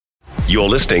You're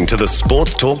listening to the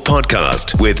Sports Talk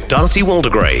Podcast with Darcy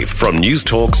Waldegrave from News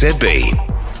Talk ZB.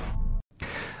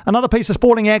 Another piece of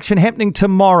sporting action happening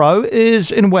tomorrow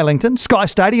is in Wellington, Sky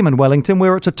Stadium in Wellington,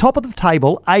 where it's a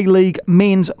top-of-the-table A-League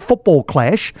men's football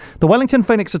clash. The Wellington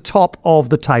Phoenix are top of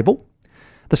the table.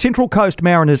 The Central Coast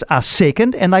Mariners are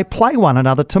second, and they play one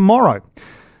another tomorrow.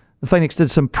 The Phoenix did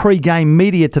some pre-game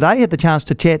media today, had the chance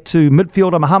to chat to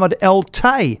midfielder Mohamed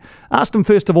Al-Taay. Asked him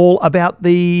first of all about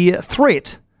the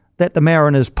threat that the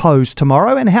Mariners pose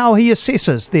tomorrow and how he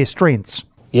assesses their strengths.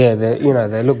 Yeah,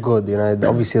 they look good.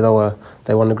 Obviously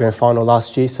they won the grand final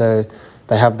last year, so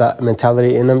they have that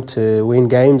mentality in them to win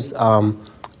games.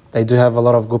 They do have a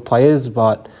lot of good players,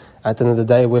 but at the end of the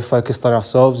day, we're focused on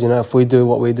ourselves. If we do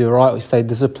what we do right, we stay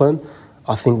disciplined,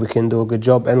 I think we can do a good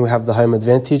job, and we have the home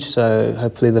advantage. So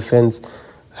hopefully the fans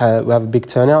we have a big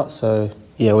turnout. So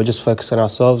yeah, we're just focused on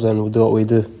ourselves, and we'll do what we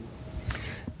do.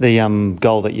 The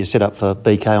goal that you set up for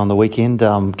BK on the weekend,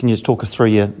 can you just talk us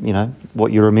through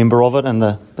what you remember of it and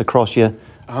the cross you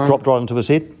dropped right into his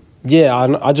head? Yeah,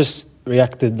 I just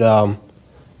reacted to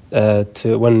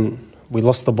when we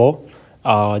lost the ball.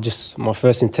 My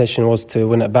first intention was to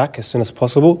win it back as soon as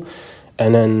possible,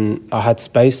 and then I had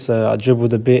space, so I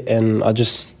dribbled a bit, and I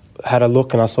just had a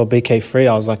look, and I saw BK free.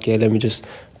 I was like, yeah, let me just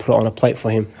put it on a plate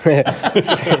for him.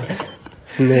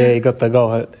 Yeah, he got the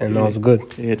goal, and that was good.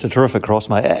 Yeah, it's a terrific cross,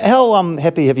 mate. How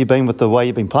happy have you been with the way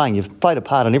you've been playing? You've played a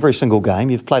part in every single game.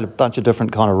 You've played a bunch of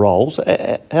different kind of roles.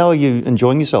 How are you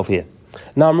enjoying yourself here?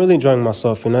 No, I'm really enjoying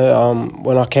myself. When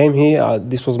I came here,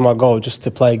 this was my goal, just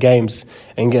to play games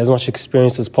and get as much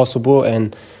experience as possible.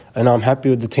 And I'm happy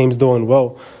with the team's doing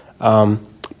well.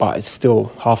 But it's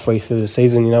still halfway through the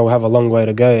season. We have a long way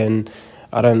to go, and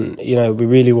we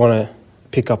really want to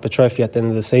pick up a trophy at the end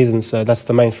of the season. So that's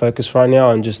the main focus right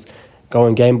now, and just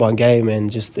going game by game and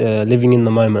just living in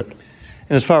the moment.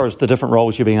 And as far as the different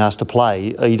roles you're being asked to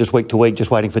play, are you just week to week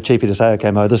just waiting for Chiefy to say,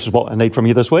 okay, Mo, this is what I need from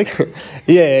you this week?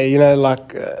 Yeah,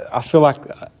 I feel like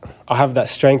I have that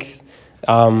strength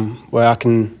where I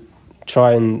can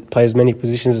try and play as many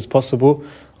positions as possible.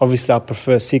 Obviously, I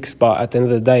prefer 6, but at the end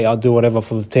of the day, I'll do whatever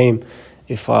for the team.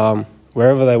 If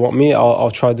wherever they want me,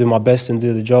 I'll try to do my best and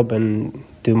do the job and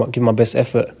give my best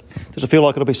effort. Does it feel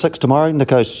like it'll be 6 tomorrow?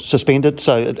 Nico's suspended,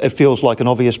 so it feels like an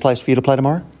obvious place for you to play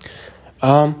tomorrow?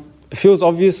 It feels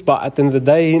obvious, but at the end of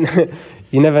the day,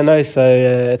 you never know. So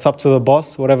it's up to the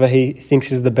boss, whatever he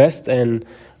thinks is the best, and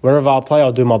wherever I play,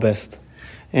 I'll do my best.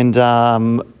 And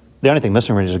the only thing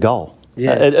missing really is a goal.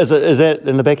 Yeah. Is that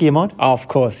in the back of your mind? Oh, of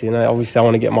course. Obviously I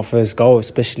want to get my first goal,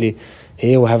 especially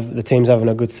here. The team's having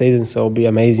a good season, so it'll be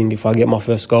amazing if I get my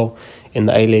first goal in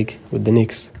the A-League with the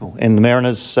Knicks. Cool. And the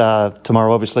Mariners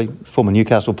tomorrow, obviously, former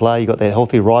Newcastle player. You got that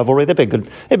healthy rivalry. That'd be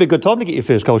a good time to get your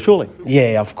first goal, surely.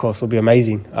 Yeah, of course, it'll be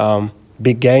amazing.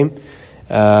 Big game.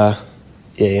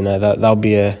 That'll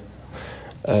be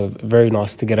very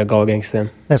nice to get a goal against them.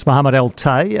 That's Mohamed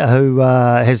Al-Taay, who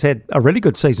has had a really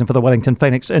good season for the Wellington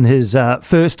Phoenix in his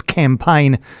first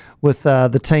campaign with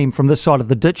the team from this side of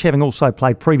the ditch, having also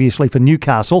played previously for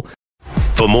Newcastle.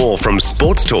 For more from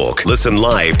Sports Talk, listen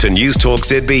live to News Talk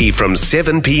ZB from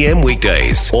 7 p.m.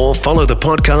 weekdays or follow the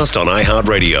podcast on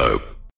iHeartRadio.